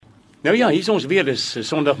Nou ja, hier is ons weer, dis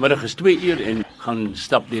Sondagmiddag is 2 uur en gaan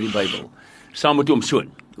stap deur die Bybel. Saam met oom Soon.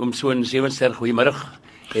 Oom Soon Zevenster, goeiemiddag.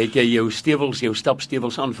 Het jy jou stewels, jou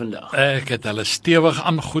stapstewels aan vandag? Ek het hulle stewig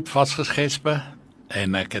aan, goed vasgesgespe,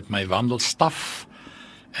 en ek het my wandelstaf,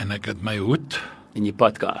 en ek het my hoed, En die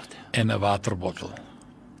padkaart. en 'n waterbottel.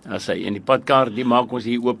 As hy en die padkaart, die maak ons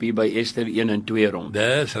hier oop hier by Esther 1 en 2 rond.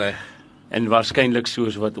 Dis reg. En waarskynlik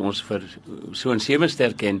soos wat ons vir Soon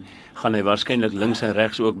Zevenster ken, gaan hy waarskynlik links en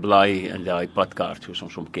regs ook blaai in daai padkaart soos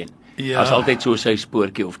ons hom ken. Ja. As altyd so sy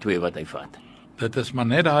spoortjie of 2 wat hy vat. Dit is maar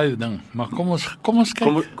net daai ding. Maar kom ons kyk.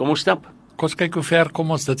 Kom ons stap. Kom ons kyk hoe ver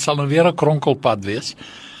kom ons. Dit sal nou weer 'n kronkelpad wees.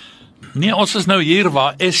 Nee, ons is nou hier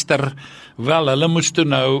waar Esther, wel, hulle moes toe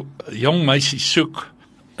nou jong meisies soek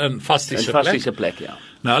in vastiese plek. Vastiese plek, ja.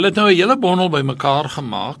 Nou, hulle het nou 'n hele bondel bymekaar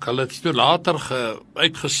gemaak. Hulle het toe later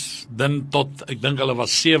uitgedun tot, ek dink hulle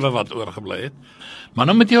was 7 wat oorgebly het. Maar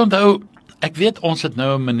nou moet jy onthou, ek weet ons het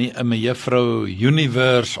nou 'n mejuffrou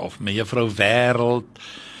Universe of mejuffrou Wêreld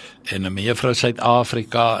en 'n mejuffrou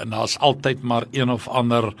Suid-Afrika, en daar's altyd maar een of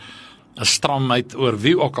ander 'n stramheid oor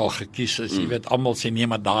wie ook al gekies is. Jy weet, almal sê nee,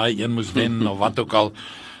 maar daai een moes wen of wat ook al.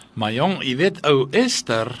 Maar jong, jy weet, ou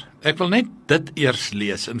Esther, ek wil net dit eers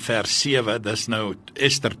lees in vers 7, dis nou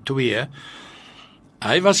Esther 2.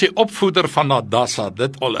 Hy was die opvoeder van Hadassa.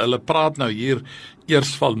 Hulle praat nou hier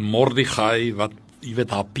eers van Mordegai, wat jy weet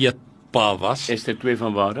haar peetpa was. Esther 2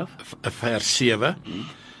 van waar af? Vers 7.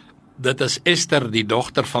 Dit is Esther, die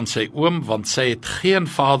dogter van sy oom, want sy het geen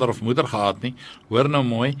vader of moeder gehad nie. Hoor nou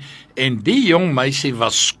mooi. En die jong meisie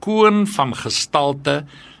was skoon van gestalte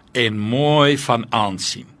en mooi van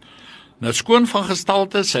aansien. Nou skoon van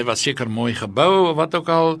gestalte, sy was seker mooi gebou of wat ook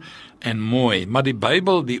al, en mooi. Maar die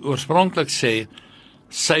Bybel, die oorspronklik sê,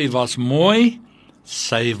 sy was mooi,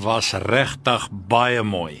 sy was regtig baie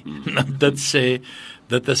mooi. Dit sê,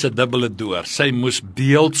 dit is 'n dubbele deur. Sy moes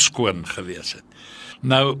beeldskoon gewees het.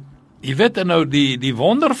 Nou, jy weet nou die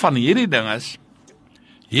wonder van hierdie ding is,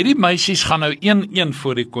 hierdie meisies gaan nou een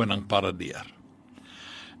voor die koning paradeer.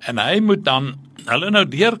 En hy moet dan hulle nou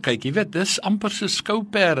deurkyk, jy weet, dis amper so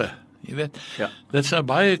skouperde. Jy weet, Ja. dit is nou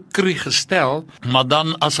baie kru gestel, maar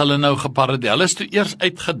dan as hulle nou geparadeer, hulle is toe eers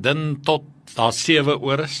uitgedun tot daar 7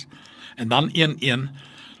 oor is, en dan 1.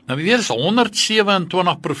 Nou weer is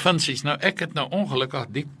 127 provinsies. Nou ek het nou ongelukkig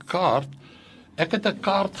die kaart, ek het 'n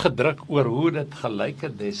kaart gedruk oor hoe dit gelyk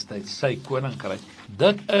het destyds, sy koninkryk.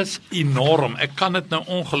 Dit is enorm. Ek kan dit nou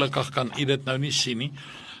ongelukkig, kan u dit nou nie sien nie.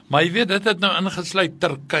 Maar jy weet, dit het nou ingesluit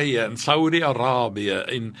Turkye en Saudi-Arabië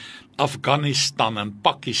en Afghanistan en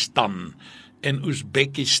Pakistan en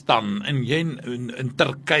Oezbekistan en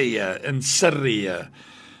Turkye en Sirië.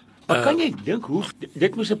 Maar kan jy dink hoe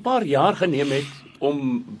dit moes 'n paar jaar geneem het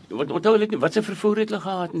om onthou hulle wat se vervoer het hulle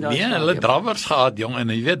gehad in daai Nee, hulle drawers gehad, jong, en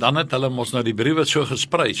jy weet, dan het hulle mos nou die briewe so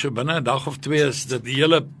gesprei. So binne 'n dag of 2 is dit die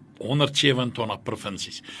hele 127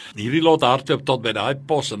 provinsies. Hierdie lot hardloop tot by daai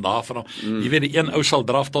pos en daarvan, jy weet, die een ou sal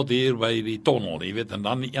draf tot hier by die tonnel, jy weet, en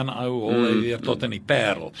dan die een ou hol hy weer tot in die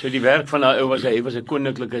Parel. So die werk van daai ou was hy was 'n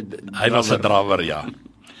koninklike Hy was 'n drawer, ja.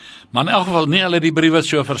 Maar in elk geval, nie hulle die briewe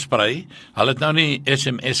so versprei. Hulle het nou nie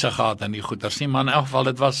SMS'e gehad en die goeters nie, maar in elk geval,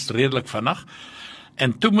 dit was redelik vinnig.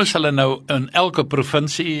 En toe moes hulle nou in elke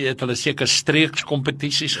provinsie, het hulle seker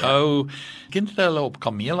streekskompetisies gehou. Ken hulle op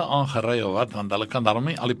kamele aangery of wat, want hulle kan daarom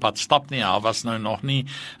nie al die pad stap nie. Daar was nou nog nie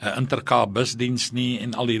 'n Intercape busdiens nie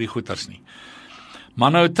en al hierdie goeters nie.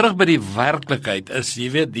 Maar nou terug by die werklikheid is, jy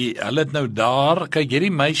weet, hulle het nou daar, kyk,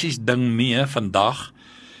 hierdie meisies ding mee vandag,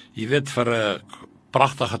 jy weet, vir 'n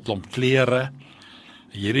pragtige klomp klere.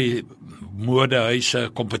 Hierdie modehuise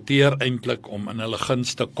kompeteer eintlik om in hulle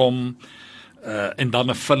guns te kom, en dan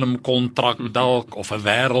 'n filmkontrak dalk, of 'n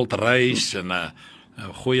wêreldreis en 'n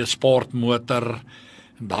goeie sportmotor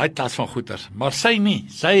en daai klas van goeders. Maar sy nie.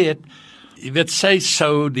 Sy het, jy weet, sy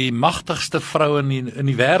sou die magtigste vrou in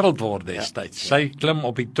die wêreld word destyds. Ja. Sy klim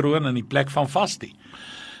op die troon in die plek van Vasti.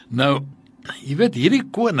 Nou, jy weet, hierdie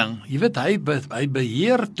koning, jy weet, hy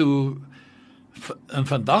beheer toe in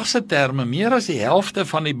vandag se terme meer as die helfte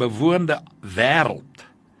van die bewoonde wêreld.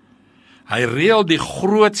 Hy reël die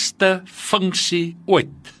grootste funksie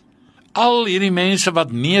ooit. Al hierdie mense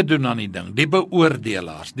wat meedoen aan die ding, die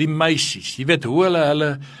beoordelaars, die meisies, jy weet hoe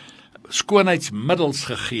hulle skoonheidsmiddels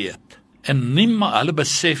gegee het. En niemand, hulle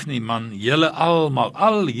besef nie, man, julle almal,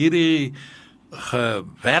 al hierdie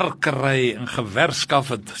gewerkery en gewerskap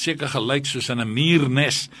het seker gelyk soos in 'n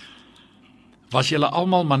muurnes, was julle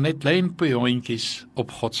almal maar net klein piontjies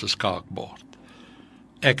op God se skaakbord.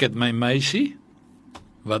 Ek het my meisie,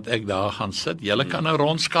 wat ek daar gaan sit, julle kan nou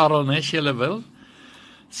rondskarrel as julle wil,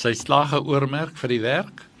 sy slaag 'n oormerk vir die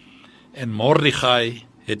werk, en Mordegai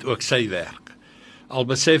het ook sy werk. al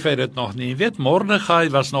besef hy dit nog nie. Jy weet, Mordegai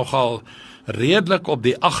was nogal redelik op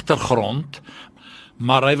die agtergrond,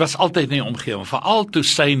 maar hy was altyd in die omgewing, veral toe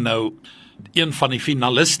sy nou een van die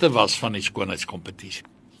finaliste was van die skoonheidskompetisie.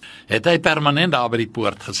 Het hy permanent daar by die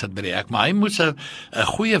poort gesit by die hek, maar hy moes 'n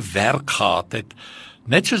goeie werk gehad het,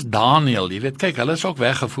 net soos Daniel, jy weet, kyk, hulle is ook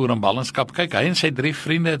weggevoer in ballingskap, kyk, hy en sy 3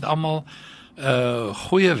 vriende het almal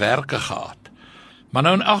goeie werke gehad. Maar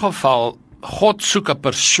nou in elk geval, God soek 'n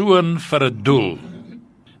persoon vir 'n doel,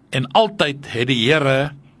 en altyd het die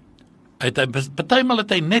Here, partymal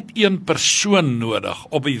het hy net een persoon nodig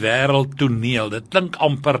op die wêreldtoneel. Dit klink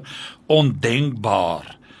amper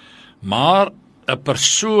ondenkbaar. Maar 'n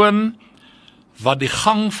persoon wat die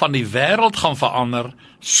gang van die wêreld gaan verander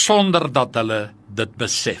sonder dat hulle dit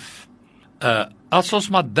besef. As ons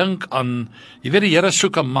maar dink aan, jy weet, die Here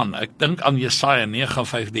soek 'n man. Ek dink aan Jesaja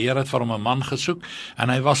 9:5. Die Here het vir hom 'n man gesoek en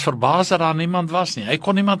hy was verbaas dat daar niemand was nie. Hy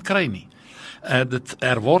kon niemand kry nie. Dit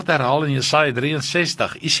word herhaal in Jesaja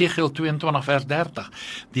 63, Esegiel 22 vers 30.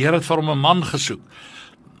 Die Here het vir hom 'n man gesoek.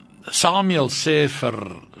 Samuel sê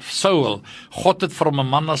vir Saul, God het vir hom 'n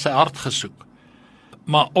man na sy hart gesoek.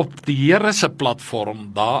 Maar op die Here se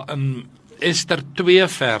platform, daar in Esther 2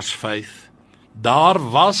 vers 5,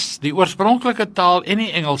 daar was die oorspronklike taal en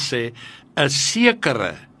die Engels sê 'n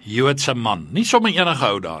sekere Joodse man, nie sommer enige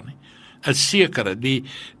ou daar nie. 'n sekere,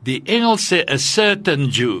 die Engels sê 'a certain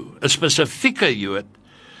Jew, 'n spesifieke Jood,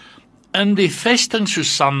 in die vesting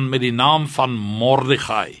Susan met die naam van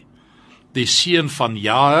Mordegai, die seun van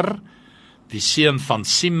Jaar, die seun van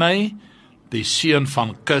Simei, die seun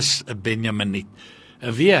van Kis, 'n Benjaminiet.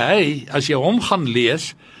 En wie hy, as jy hom gaan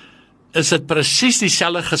lees, is dit presies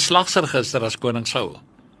dieselfde geslagsregister as koning Saul.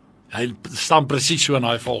 Hy staan presies so in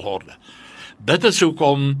daai volgorde. Dit is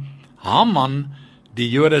hoekom Haman die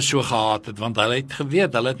Jode so gehaat het, want hulle het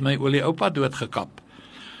geweet, hulle het my olieoupa doodgekap.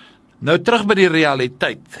 Nou terug by die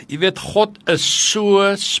realiteit. Jy weet, God is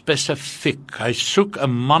so spesifiek. Hy soek 'n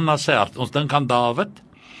man na sy hart. Ons dink aan Dawid.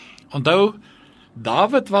 Onthou,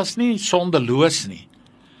 Dawid was nie sondeloos nie.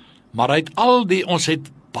 Maar ons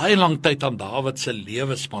het baie lang tyd aan Dawid se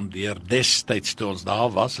lewe spandeer, destyds toe ons daar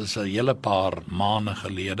was, is 'n hele paar maande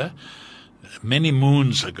gelede, many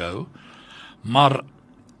moons ago, maar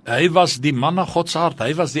hy was die man na God se hart,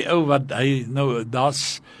 hy was die ou wat,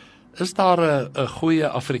 is daar 'n goeie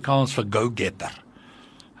Afrikaans vir go-getter,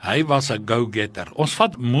 hy was 'n go-getter. Ons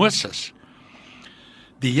vat Moses,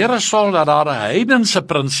 die Here sorg dat daar 'n heidense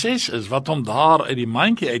prinses is, wat hom daar uit die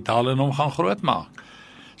mandjie uithaal en hom gaan grootmaak,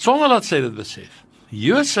 sonder dat sy dit besef.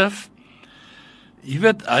 Josef, jy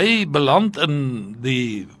weet, hy beland in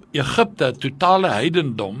die Egipte, totale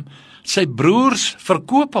heidendom, sy broers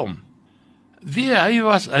verkoop hom. Hy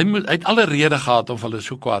het alle rede gehad om hulle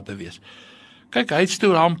so kwaad te wees. Kyk, hy het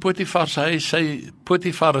toe aan Potifar sy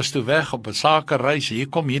Potifar is toe weg op 'n sakereis, hier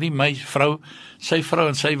kom hierdie vrou, sy vrou,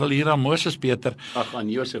 en sy wil hier aan Moses beter. Aan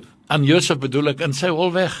Josef. Aan Josef bedoel ek, en sy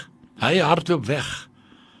hol weg. Hy hardloop weg.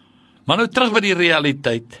 Maar nou terug by die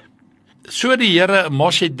realiteit. So die Here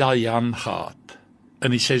Moshe Dayan gehad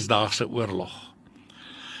in die 6-daagse oorlog.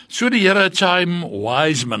 So die Here Chaim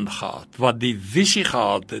Wiseman gehad, wat die visie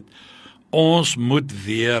gehad het, ons moet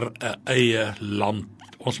weer 'n eie land,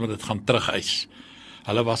 ons moet dit gaan terugeis.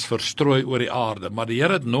 Hulle was verstrooi oor die aarde, maar die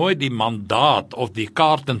Here het nooit die mandaat of die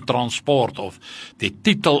kaart en transport of die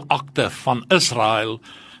titelakte van Israel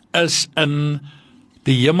is in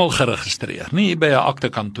die hemel geregistreer, nie by 'n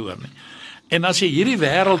aktekantoor nie. En as jy hierdie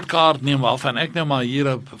wêreldkaart neem, waarvan ek nou maar hier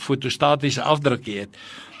 'n fotostatiese afdrukkie het,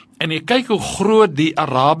 en jy kyk hoe groot die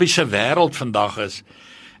Arabiese wêreld vandag is,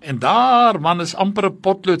 en daar, man, is amper 'n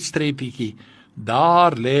potloodstreepietjie,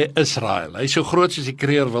 daar lê Israel, hy is so groot soos die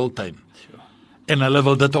Kruger Wildtuin, en hulle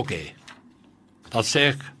wil dit ook hê. Dan sê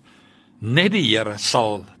ek, net die Here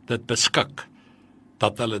sal dit beskik,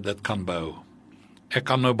 dat hulle dit kan bou. Ek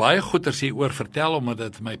kan nou baie goeters hieroor vertel, omdat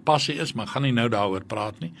dit my passie is, maar ek gaan nie nou daaroor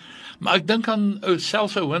praat nie. Maar ek dink aan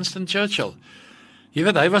selfs Winston Churchill. Jy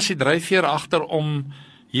weet, hy was die dryfveer agter om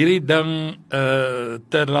hierdie ding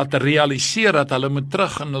te laat realiseer dat hulle moet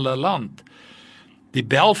terug in hulle land. Die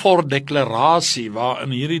Balfour Deklarasie,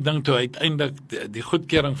 waarin hierdie ding toe uiteindelik die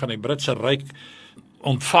goedkeuring van die Britse Ryk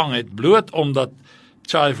ontvang het, bloot omdat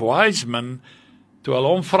Chief Wiseman, toe hulle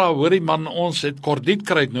hom vra, hoorie man, ons het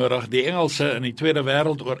kordietkruit nodig, die Engelse in die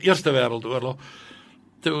Eerste Wêreldoorlog,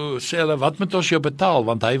 toe sê hulle, wat moet ons jou betaal,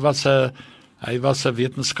 want hy was 'n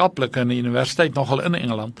wetenskaplike in die universiteit nogal in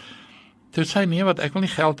Engeland. Toe sê hy, nee, wat, ek wil nie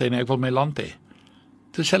geld hê nie, ek wil my land hê.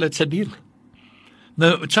 Toe sê hulle, it's a deal.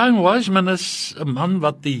 Nou, Chaim Wiseman is 'n man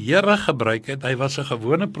wat die Here gebruik het, hy was 'n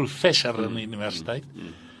gewone professor in die universiteit,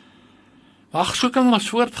 Ag, so kan ons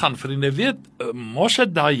voortgaan, vriende. Weet, Moshe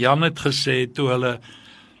Dayan het gesê toe hulle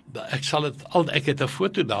ek het 'n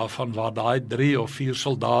foto daarvan waar daai 3 of 4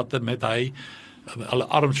 soldate met hulle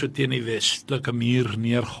arm so teen die westelike muur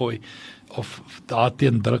neergooi of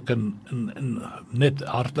daarteen druk en net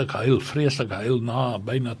hartlik huil, vreeslik huil na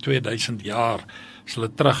byna 2000 jaar is hulle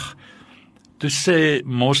terug. Toe sê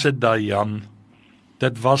Moshe Dayan,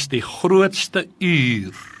 dit was die grootste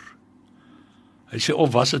uur. Hy sê,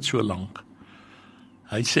 of was dit so lank?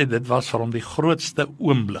 Hy sê, dit was vir hom die grootste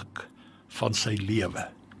oomblik van sy lewe.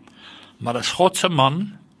 Maar as God se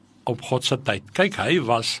man op God se tyd. Kyk, hy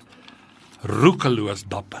was roekeloos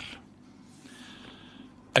dapper.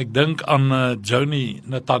 Ek dink aan Joni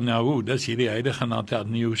Netanyahu, dis hierdie huidige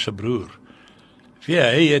Netanyahu se broer.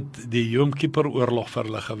 Hy het die Yom Kippur oorlog vir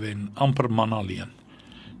hulle gewen, amper man alleen.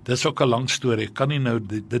 Dis ook 'n lang storie, ek kan nie nou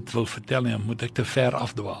dit wil vertel nie, moet ek te ver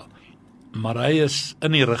afdwaal. Maar hy is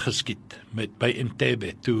in die rug geskiet by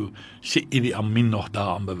Entebbe, toe Idi Amin nog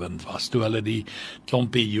daar aan bewind was, toe hulle die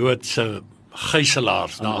klompie Joodse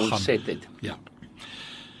gijslaars daar gaan. Ja.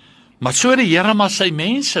 Maar so die Here maar sy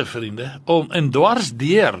mense, vriende, en dwars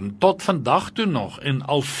deur, tot vandag toe nog, en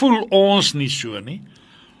al voel ons nie so nie,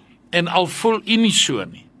 en al voel u nie so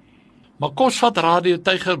nie. Maar kos vat Radio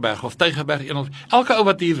Tygerberg of Tygerberg 1, elke ou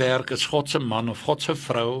wat hier werk is God se man of God se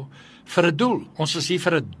vrou vir 'n doel. Ons is hier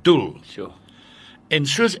vir 'n doel. So. En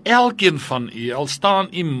soos elkeen van u, al staan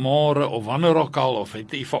u môre of wanneer ook al, of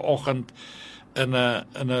het u vanoggend in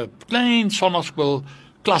 'n klein sonnaskool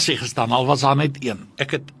klasie gestaan, al was daar net een.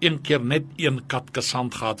 Ek het een keer net een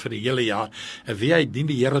katkesant gehad vir die hele jaar, en wie hy dien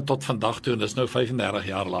die Here tot vandag toe, en dis nou 35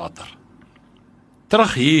 jaar later.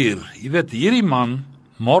 Terug hier, jy weet, hierdie man,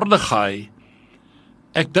 Mordegai,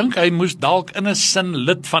 ek dink hy moes dalk in 'n sin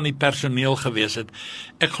lid van die personeel gewees het.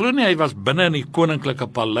 Ek glo nie hy was binne in die koninklike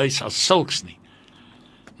paleis as sulks nie.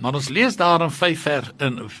 Maar ons lees daar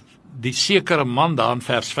in die sekere man daar in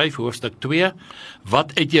vers 5 hoofstuk 2,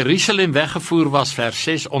 wat uit Jerusalem weggevoer was, vers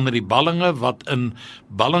 6, onder die ballinge, wat in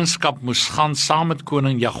ballingskap moes gaan saam met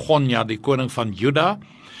koning Jagonja, die koning van Juda,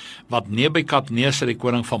 wat Nebukadneser, die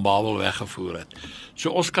koning van Bybel, weggevoer het. So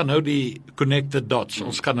ons kan nou die connected dots,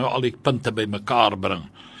 ons kan nou al die punte by mekaar bring.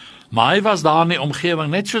 Maar hy was daar in die omgewing,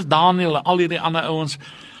 net soos Daniel en al hierdie ander ouens,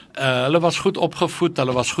 hulle was goed opgevoed,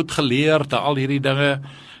 hulle was goed geleerd, al hierdie dinge,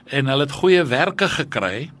 en hulle het goeie werke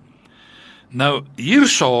gekry. Nou,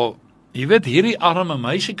 hierso, jy weet, hierdie arme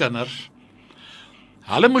meisiekinders,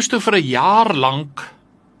 hulle moes toe vir 'n jaar lank,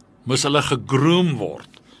 moes hulle gegroom word,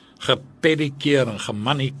 gepedikeer en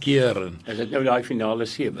gemanikeer. Is dit nou daai finale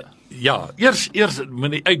 7? Ja, eers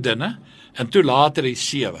met die uitdinne, en toe later die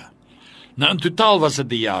 7. Nou in totaal was dit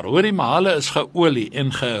die jaar, hoorie, maar hulle is geolie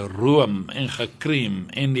en geroom en gecream,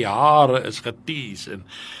 en die hare is getees, en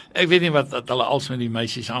ek weet nie wat hulle als met die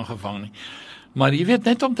meisies aangevang nie. Maar jy weet,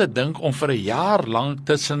 net om te dink om vir 'n jaar lang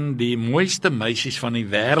tussen die mooiste meisies van die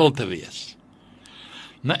wêreld te wees.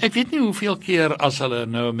 Nou, ek weet nie hoeveel keer as hulle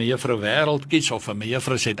nou 'n mejuffrou wêreld kies of 'n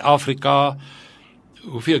mejuffrou Suid-Afrika,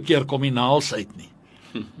 hoeveel keer kom die naals uit nie.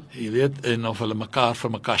 Jy weet, en of hulle mekaar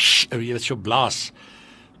vir mekaar, jy weet, so blaas.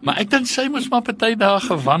 Maar ek dink sy moes maar party dae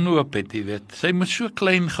gewanhoop het, jy weet. Sy moes so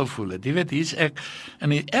klein gevoel het. Jy weet, hier's ek, en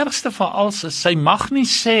die ergste van alles is, sy mag nie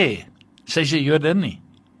sê, sy is 'n Jodin nie.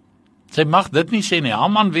 Sy mag dit nie sê nie,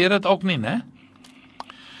 Haman weet dit ook nie, né?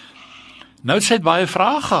 Nou sy het baie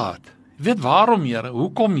vrae gehad. Jy weet waarom, Here?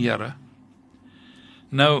 Hoekom, Here?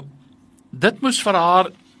 Nou, dit moes vir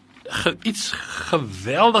haar iets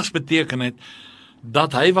geweldigs beteken het,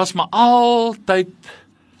 dat hy was maar altyd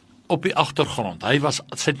op die agtergrond.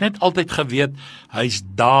 Sy het net altyd geweet, hy's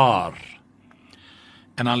daar.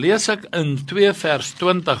 En dan lees ek in 2 vers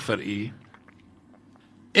 20 vir u,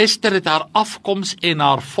 Esther het haar afkoms en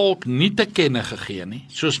haar volk nie te kenne gegee nie,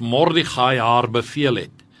 soos Mordegai haar beveel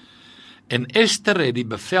het. En Esther het die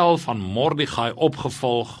bevel van Mordegai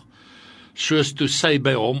opgevolg, soos toe sy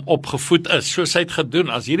by hom opgevoed is. Soos hy het gedoen,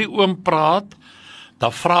 as hierdie oom praat,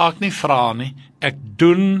 dan vra ek nie vra nie, ek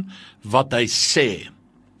doen wat hy sê.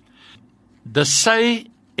 Dis sy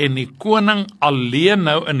en die koning alleen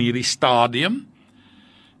nou in hierdie stadium,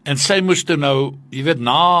 en sy moes toe nou, jy weet,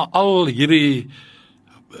 na al hierdie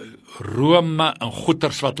rome en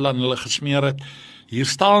goeters wat hulle gesmeer het, hier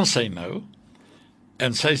staan sy nou,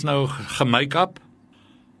 en sy is nou gemake-up.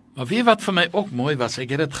 Maar weet wat vir my ook mooi was, ek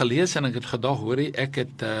het dit gelees en ek het gedag, hoorie, ek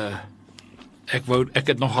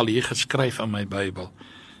het nogal hier geskryf in my Bybel.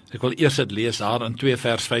 Ek wil eers dit lees daar in 2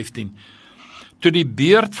 vers 15. Toe die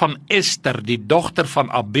beurt van Esther, die dogter van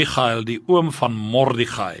Abigail, die oom van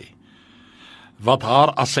Mordegai, wat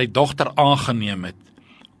haar as sy dogter aangeneem het,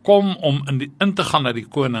 kom om in te gaan na die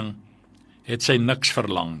koning, het sy niks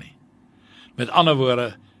verlang nie. Met ander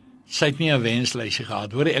woorde, sy het nie 'n wenslysie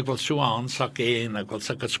gehad. Hoor jy, ek wil so 'n handsak hê en ek wil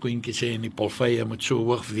sulke skoentjies hê en die polvye moet so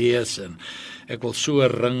hoog wees en ek wil so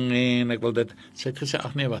 'n ring hê en ek wil dit. Sy het gesê,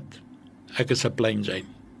 ag nee wat, ek is 'n plain Jane.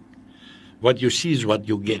 What you see is what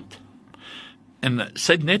you get. En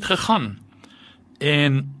sy het net gegaan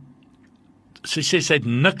en sy sê sy het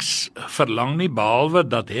niks verlang nie, behalwe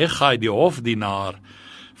dat Hegai, die hofdienaar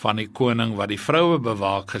van die koning wat die vroue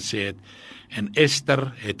bewaak, gesê het, en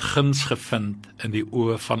Esther het guns gevind in die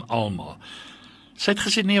oë van almal. Sy het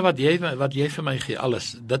gesê, nee, wat jy vir my gee,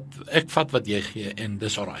 alles, ek vat wat jy gee, en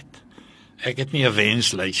dis alright. Ek het nie 'n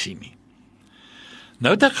wenslysie nie.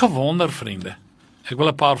 Nou het ek gewonder, vriende, ek wil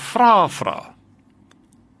 'n paar vrae vra.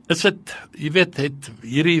 Is dit, jy weet, het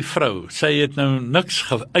hierdie vrou, sy het nou niks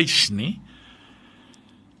geëis nie.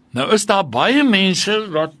 Nou is daar baie mense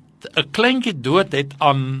wat 'n kleintjie dood het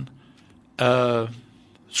aan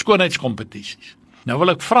skoonheidskompetisies. Nou wil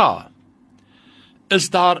ek vra, is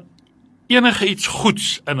daar enige iets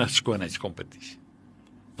goeds in 'n skoonheidskompetisie?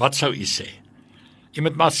 Wat sou u sê? Jy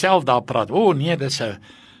moet maar self daar praat, nee, dis 'n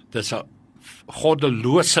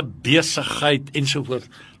goddelose besigheid ensovoorts.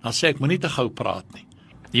 Dan sê ek, moenie te gou praat nie.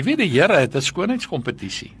 Jy weet, die Here het 'n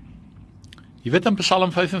skoonheidskompetisie. Jy weet in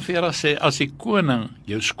Psalm 45 sê, as die koning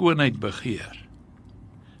jou skoonheid begeer,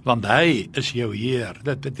 want hy is jou Heer,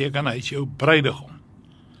 dit beteken hy is jou bruidegom,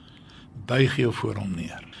 buig jou voor hom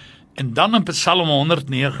neer. En dan in Psalm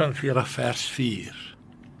 149 vers 4,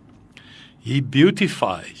 he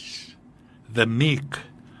beautifies the meek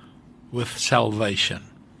with salvation.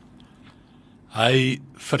 Hy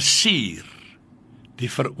versier die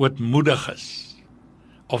verootmoediges,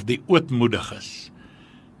 of die ootmoediges,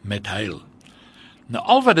 met heil. Nou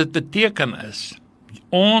al wat dit beteken is,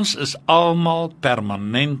 ons is almal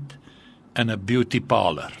permanent in 'n beauty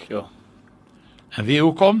parlor. Ja. En weet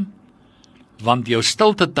hoekom? Want jou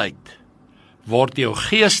stilte tyd word jou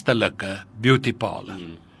geestelike beauty parlor.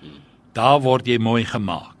 Daar word jy mooi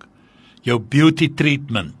gemaak. Jou beauty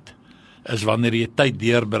treatment is wanneer jy tyd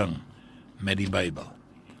deurbring met die Bybel.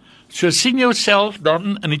 So sien jouself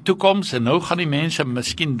dan in die toekoms, en nou gaan die mense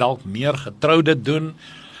miskien dalk meer getroude doen,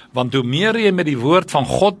 want hoe meer jy met die woord van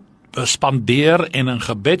God spandeer en in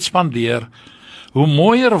gebed spandeer, hoe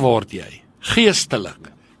mooier word jy,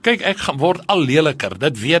 geestelik. Kyk, ek word al leliker,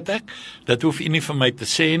 dit weet ek, dit hoef u nie vir my te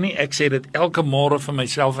sê nie, ek sê dit elke môre vir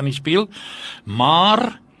myself in die spieël,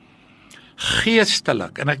 maar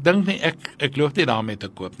geestelik, en ek dink nie, ek loop nie daarmee te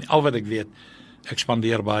koop nie, al wat ek weet, ek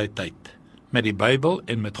spandeer baie tyd met die Bybel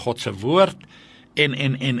en met God se woord, en,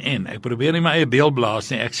 ek probeer nie my eie beeld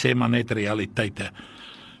blaas nie, ek sê maar net realiteite.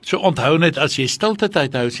 So onthou net, as jy stilte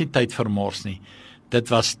tyd hou, is nie tyd vermors nie. Dit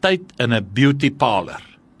was tyd in 'n beauty parlor.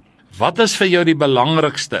 Wat is vir jou die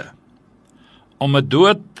belangrikste? Om 'n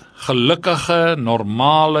doodgelukkige,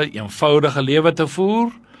 normale, eenvoudige lewe te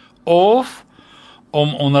voer? Of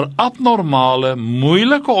om onder abnormale,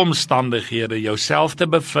 moeilike omstandighede jouself te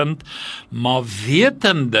bevind, maar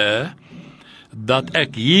wetende dat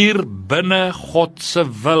ek hier binne God se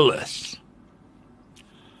wil is?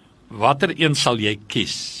 Watter een sal jy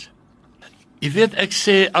kies? Jy weet, ek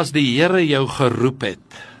sê, as die Here jou geroep het,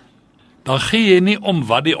 dan gee jy nie om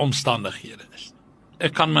wat die omstandighede is.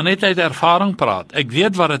 Ek kan maar net uit ervaring praat. Ek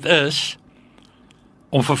weet wat dit is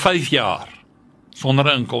om vir 5 jaar sonder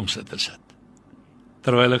 'n inkomste te sit,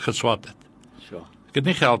 terwyl ek geswat het. So. Ek het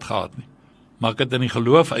nie geld gehad nie, maar ek het in die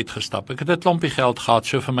geloof uitgestap. Ek het 'n klompie geld gehad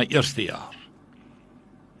so vir my eerste jaar.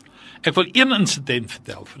 Ek wil een insident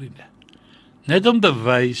vertel, vriende. Net om te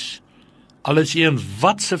wys, al is jy in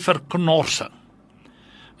watse verknorsing,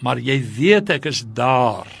 maar jy weet ek is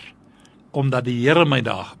daar, omdat die Here my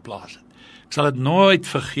daar geplaas het. Ek sal dit nooit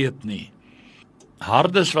vergeet nie.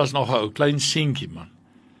 Hardes was nog 'n ou klein seentjie, man.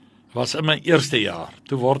 Was in my eerste jaar.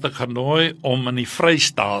 Toe word ek genooi om in die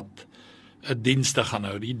Vrystaat 'n diens te gaan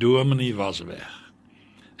hou. Die dominee was weg.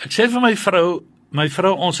 Ek sê vir my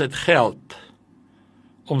vrou, ons het geld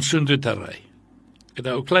om soontoe te ry. Ek het 'n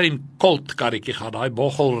ou klein Colt karretjie gehad, daai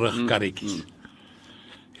boggelrug karretjies.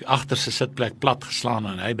 Die agterste sitplek plat geslaan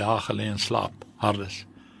en hy daar gelê en slaap, Hardes.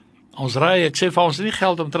 Ons ry, ek sê vir ons nie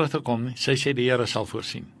geld om terug te kom nie. Sy sê die Here sal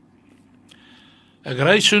voorsien. Ek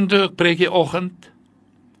ry soontoe, ek preek die oggend.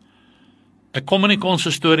 Ek kom in die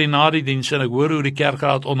konsistorie na die diens en ek hoor hoe die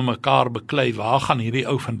kerkraad onder mekaar beklei, waar gaan hierdie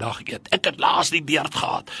ou vandag eet? Ek het laas die beurt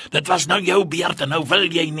gehad. Dit was nou jou beurt en nou wil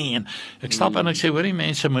jy nie. En ek stap en ek sê, hoor die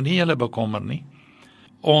mense, moenie julle bekommer nie.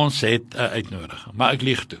 Ons het 'n uitnodiging, maar ek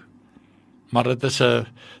lieg toe. Maar dit is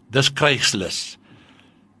dis krygslus.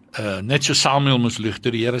 Net so Samuel moes lieg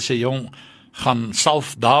toe die Here sê, jong, gaan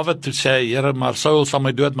salf Dawid, toe sê Here, maar Saul sal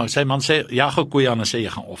my doodmaak. Sy man sê, jag 'n koei aan en sê jy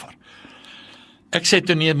gaan offer. Ek sê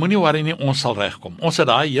toe nee, moenie worry nie, ons sal regkom. Ons het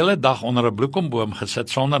daai hele dag onder 'n bloekomboom gesit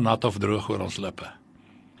sonder nat of droog oor ons lippe.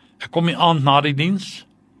 Ek kom die aand na die diens,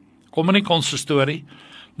 kom in die konsistorie.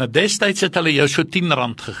 Nou destyds het hulle jou so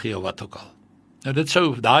R10 gegee of wat ook al. Nou dit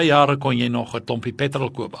sou, daai jare kon jy nog 'n klompie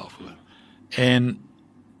petrol koop daarvoor. En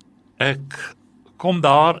ek kom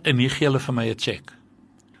daar en hier gee hulle vir my 'n cheque.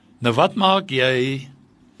 Nou wat maak jy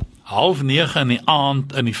 8:30 in die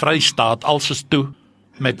aand in die Vrystaat, als is toe,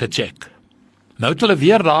 met 'n cheque? Nou het hulle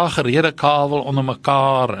weer daar gerede kabel onder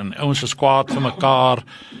mekaar en ons is kwaad vir mekaar.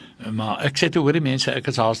 Maar ek sê toe, hoor die mense, ek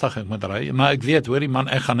is haastig, ek moet ry. Maar ek weet, hoor die man,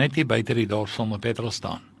 ek gaan net hier buite die dorp sonder petrol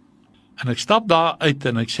staan. En ek stap daar uit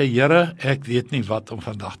en ek sê, Here, ek weet nie wat om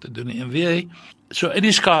vandag te doen nie. En weet jy, so in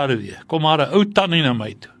die skade weer, kom maar 'n ou tannie na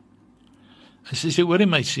my toe. En sy sê, hoor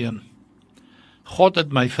my seun, God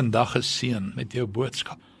het my vandag geseën met jou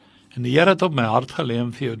boodskap. En die Here het op my hart gelê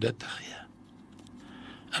om vir jou dit te gee.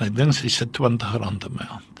 En ek dink sy sit R20 in my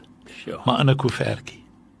hand. Sure. Maar in 'n koevertjie.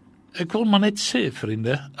 Ek wil maar net sê,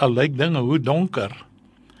 vriende, al lyk dinge hoe donker,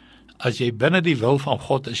 as jy binne die wil van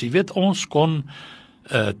God is, jy weet, ons kon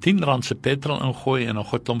R10 se petrol ingooi en 'n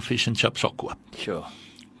klomp fish and chips koop. Sure.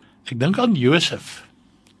 Ek dink aan Josef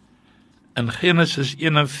in Genesis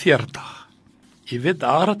 41. Jy weet,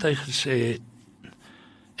 daar het hy gesê,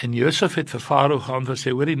 en Josef het vir Farao gaan en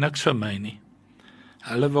sê, hoorie, niks vir my nie.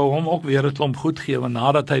 Hulle wou hom ook weer 'n klomp goed gee,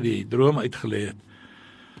 nadat hy die droom uitgelê het.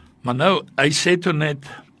 Maar nou, hy sê toe net,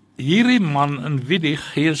 hierdie man in wie die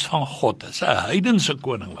gees van God is, 'n heidense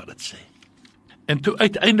koning wat dit sê. En toe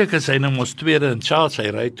uiteindelik is hy nou ons tweede in charge, hy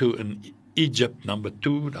ry toe in Egypt number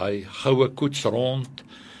 2, hy goue koets rond,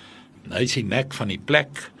 en hy is die nek van die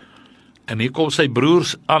plek, en hier kom sy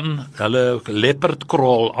broers aan, hulle leopard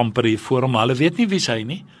crawl amper hier voor hom, hulle weet nie wie sy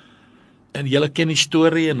nie, en julle ken die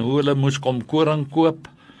storie en hoe hulle moes kom koring koop,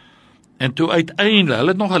 en toe uiteindelik, hulle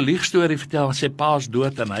het nog 'n liegstorie vertel, sy pa is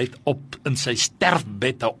dood en hy het op in sy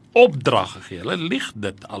sterfbed 'n opdrag gegee, hulle lieg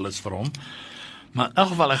dit alles vir hom, maar in elk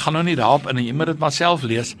geval, ek gaan nou nie daarop in, jy moet dit maar self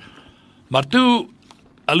lees, maar toe,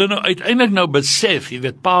 hulle nou uiteindelik nou besef, jy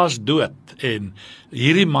weet, pa is dood, en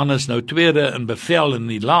hierdie man is nou tweede in bevel in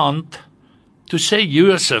die land, toe sê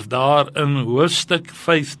Josef daar in hoofstuk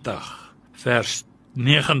 50, vers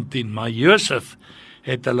 19, maar Josef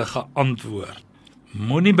het hulle geantwoord,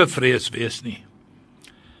 moenie bevrees wees nie,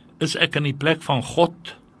 is ek in die plek van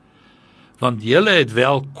God, want julle het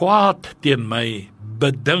wel kwaad teen my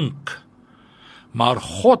bedink, maar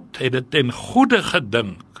God het dit ten goeie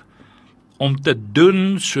gedink, om te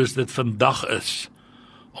doen soos dit vandag is,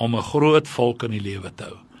 om 'n groot volk in die lewe te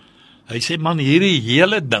hou. Hy sê, man, hierdie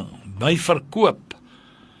hele ding, my verkoop,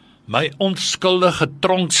 my onskuldige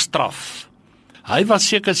tronkstraf, hy was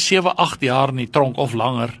seker 7-8 jaar in die tronk of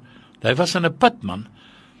langer, hy was in 'n put, man,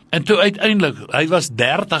 en toe uiteindelik, hy was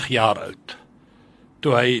 30 jaar oud,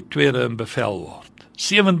 toe hy tweede in bevel word,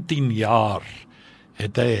 17 jaar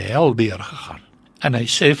het hy hel deurgegaan, en hy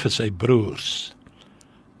sê vir sy broers,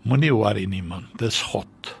 moenie worry nie, man, dis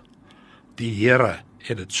God, die Here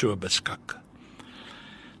het dit so beskik.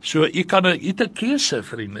 So, jy kan 'n keuse,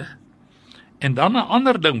 vriende. En dan 'n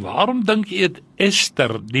ander ding, waarom dink jy het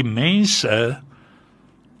Esther die mense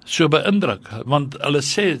so beïndruk? Want hulle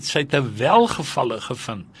sê, sy het 'n welgevalle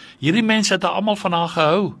gevind. Hierdie mense het almal van haar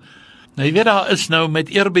gehou. Nou, jy weet, daar is nou met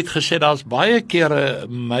eerbied gesê, daar's baie kere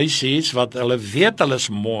meisies wat hulle weet hulle is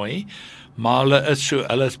mooi, maar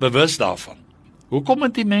hulle is bewus daarvan. Hoekom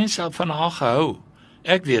het die mense van haar gehou?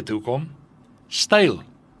 Ek weet hoekom. Styl.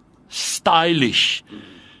 Stylish.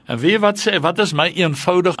 En weet jy wat sê, wat is my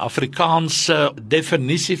eenvoudig Afrikaanse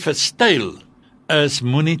definisie vir styl? Is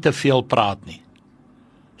moenie te veel praat nie.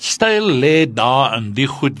 Styl lê daar in die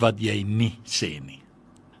goed wat jy nie sê nie.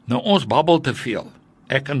 Nou ons babbel te veel,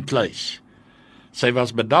 ek en Kluis. Sy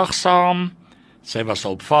was bedagsaam, sy was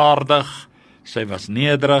hulpvaardig, sy was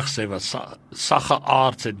nederig, sy was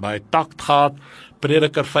saggeaard, sy het baie takt gehad.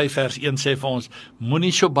 Prediker 5 vers 1 sê vir ons,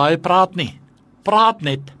 moenie so baie praat nie. Praat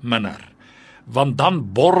net minder, want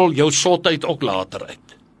dan borrel jou sotheid ook later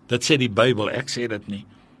uit. Dit sê die Bybel, ek sê dit nie.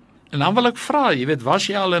 En dan wil ek vra, jy weet, was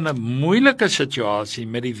jy al in 'n moeilike situasie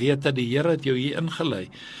met die wete die Here het jou hier ingelei?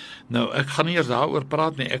 Nou, ek gaan nie eers daaroor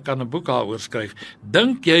praat nie, ek kan 'n boek daaroor skryf.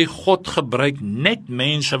 Dink jy God gebruik net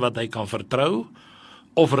mense wat hy kan vertrou,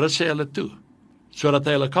 of rus hy hulle toe, sodat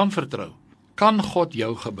hy hulle kan vertrou? Kan God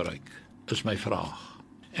jou gebruik, is my vraag.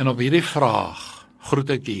 En op hierdie vraag groet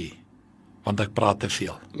ek u, want ek praat te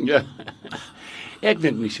veel. Ja, ek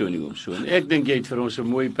dink nie so nie, oom Soon. Ek dink jy het vir ons 'n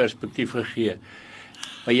mooi perspektief gegee,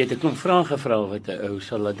 maar jy het 'n klomp vrae gevra wat 'n ou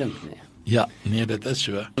sal laat dink, nee. Ja, nee, dit is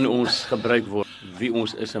so. En ons gebruik word wie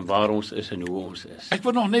ons is en waar ons is en hoe ons is. Ek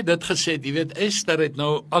wou nog net dit gesê, jy weet, Esther het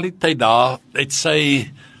nou al die tyd daar, het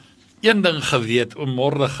sy een ding geweet,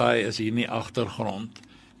 Mordegai is hier in die agtergrond.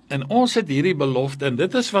 En ons het hierdie belofte, en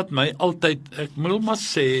dit is wat my altyd, ek moet maar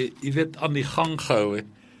sê, jy weet, aan die gang gehou het,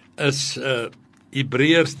 is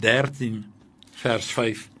Hebreërs 13, vers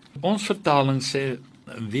 5. Ons vertaling sê,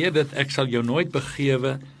 weet dit, ek sal jou nooit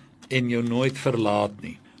begewe en jou nooit verlaat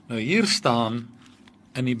nie. Nou hier staan,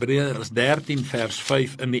 in Hebreërs 13 vers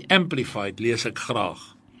 5 in die Amplified lees ek graag.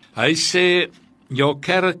 Hy sê, your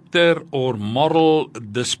character or moral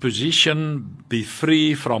disposition be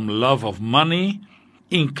free from love of money,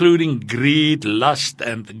 including greed, lust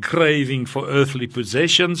and craving for earthly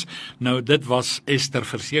possessions. Nou dit was Esther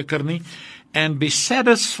verseker nie. And be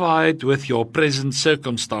satisfied with your present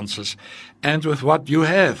circumstances and with what you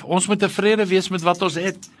have. Ons moet tevrede wees met wat ons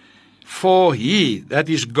het. For he, that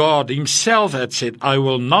is God himself, had said, I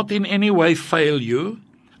will not in any way fail you,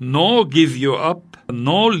 nor give you up,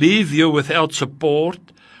 nor leave you without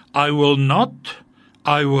support. I will not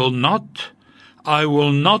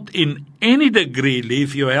in any degree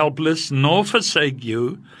leave you helpless, nor forsake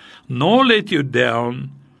you, nor let you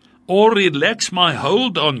down, or relax my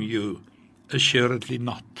hold on you. Assuredly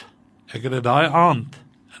not. Ek het dit daai aand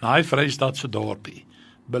in hy Vrystaatse dorpie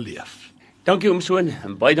beleef. Dankie Soon,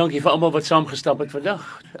 en baie dankie vir almal wat saamgestap het vandag.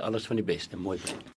 Alles van die beste, mooi bly.